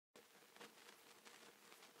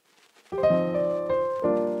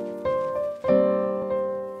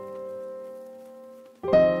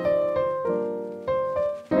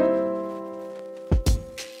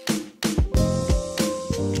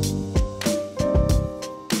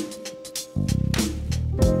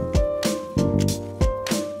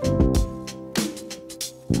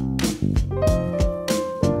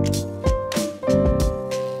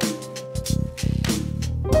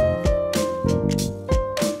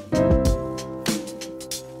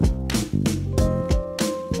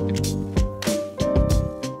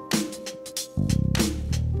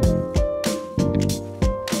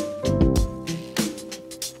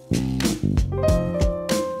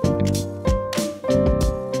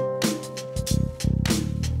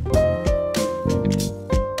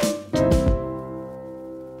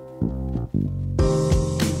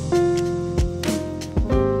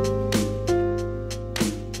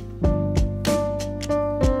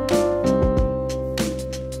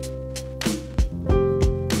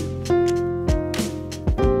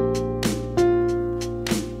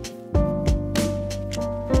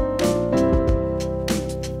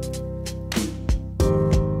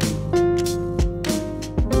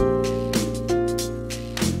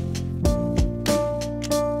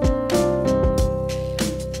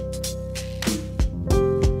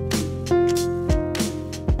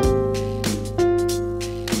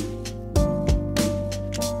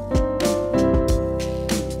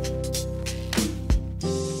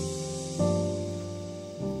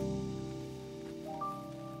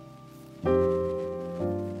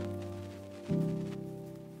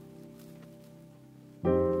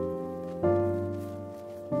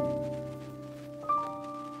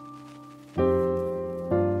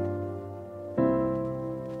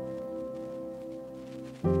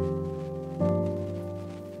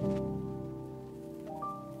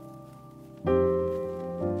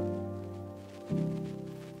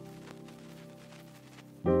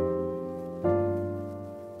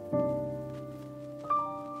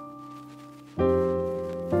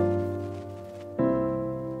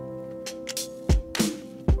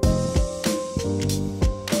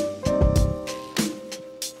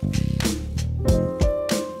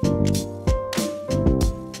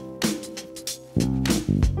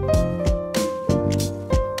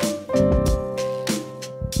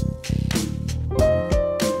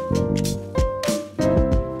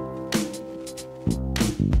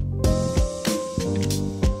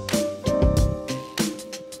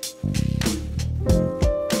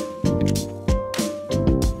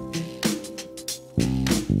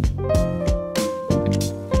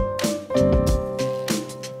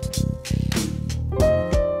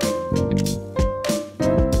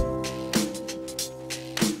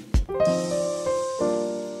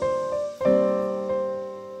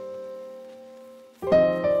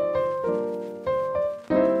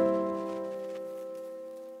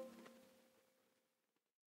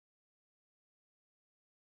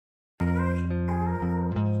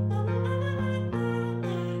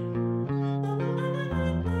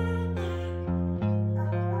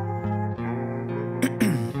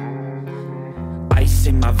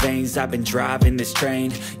veins, I've been driving this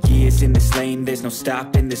train. Years in this lane, there's no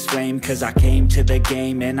stopping this flame. Cause I came to the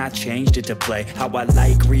game and I changed it to play how I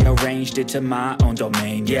like, rearranged it to my own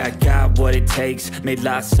domain. Yeah, I got what it takes, made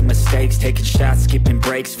lots of mistakes, taking shots, skipping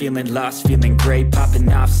breaks, feeling lost, feeling great,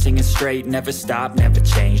 popping off, singing straight, never stopped, never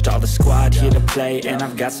changed. All the squad here to play, and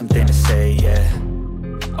I've got something to say, yeah.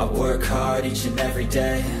 I work hard each and every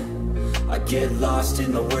day, I get lost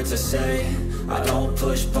in the words I say. I don't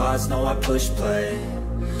push pause, no I push play.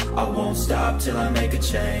 I won't stop till I make a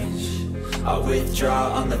change. I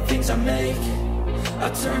withdraw on the things I make. I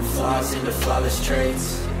turn flaws into flawless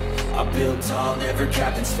traits. I build tall, never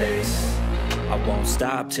capped in space. I won't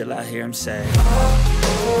stop till I hear him say, oh,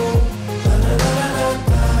 oh, la, la, la, la,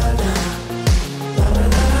 la.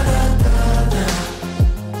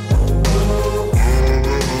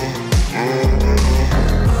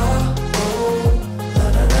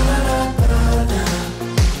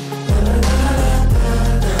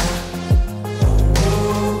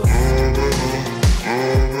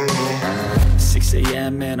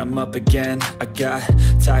 Man, I'm up again. I got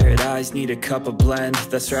tired eyes, need a cup of blend.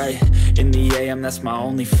 That's right, in the AM, that's my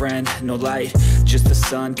only friend. No light, just the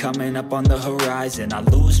sun coming up on the horizon. I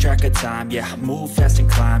lose track of time, yeah, I move fast and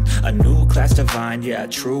climb a new class divine, yeah,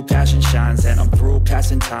 true passion shines. And I'm through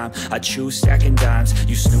passing time, I choose stacking dimes.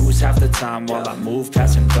 You snooze half the time while I move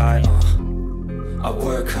passing by. I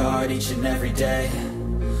work hard each and every day,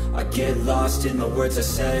 I get lost in the words I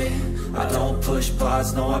say. I don't push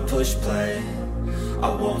pause, no I push play. I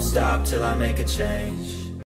won't stop till I make a change.